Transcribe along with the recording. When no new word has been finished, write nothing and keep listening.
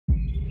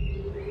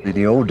In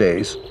the old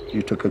days,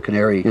 you took a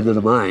canary into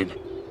the mine.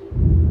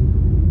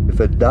 If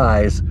it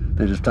dies,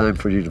 then it's time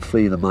for you to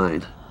flee the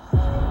mine.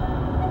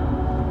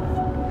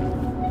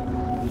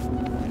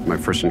 My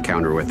first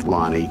encounter with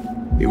Lonnie,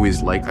 it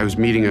was like I was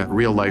meeting a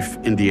real-life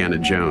Indiana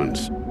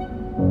Jones.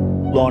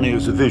 Lonnie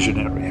was a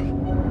visionary.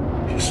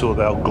 He saw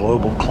our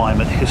global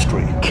climate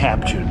history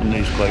captured in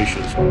these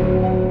glaciers.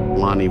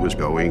 Lonnie was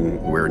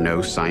going where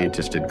no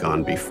scientist had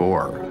gone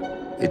before.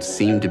 It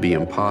seemed to be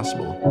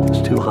impossible.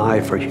 It's too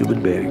high for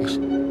human beings.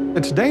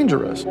 It's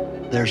dangerous.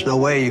 There's no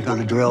way you're going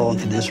to drill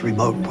in this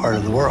remote part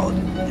of the world.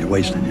 You're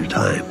wasting your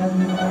time.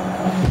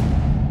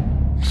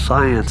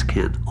 Science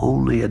can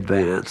only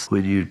advance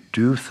when you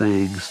do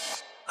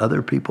things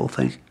other people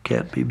think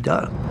can't be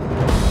done.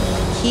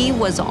 He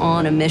was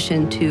on a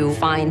mission to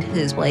find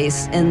his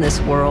place in this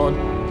world.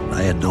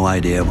 I had no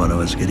idea what I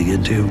was getting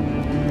into.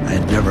 I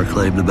had never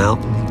climbed a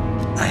mountain.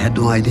 I had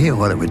no idea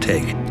what it would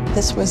take.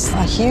 This was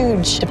a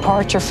huge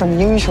departure from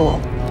usual.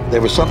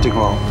 There was something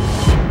wrong.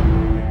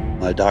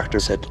 My doctor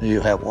said, you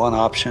have one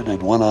option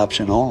and one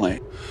option only,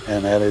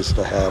 and that is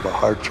to have a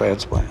heart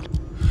transplant.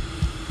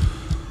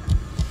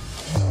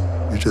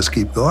 You just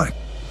keep going.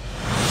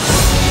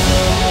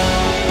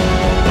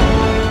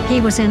 He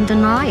was in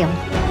denial.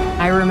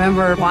 I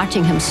remember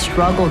watching him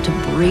struggle to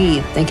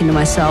breathe, thinking to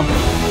myself,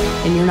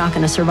 and you're not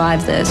going to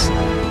survive this.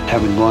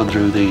 Having gone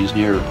through these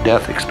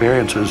near-death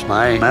experiences,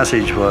 my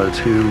message was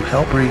to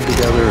help bring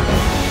together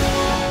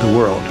the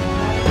world.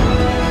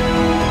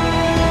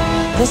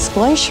 This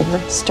glacier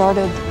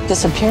started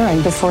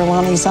disappearing before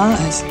Lonnie's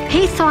eyes.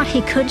 He thought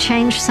he could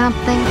change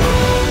something.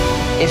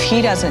 If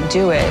he doesn't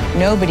do it,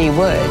 nobody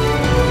would.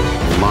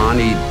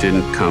 Lonnie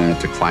didn't come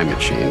to climate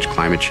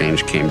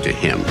change came to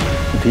him.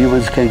 If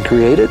humans can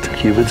create it,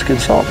 humans can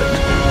solve it.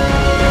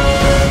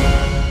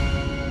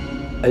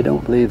 I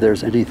don't believe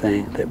there's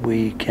anything that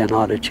we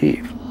cannot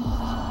achieve.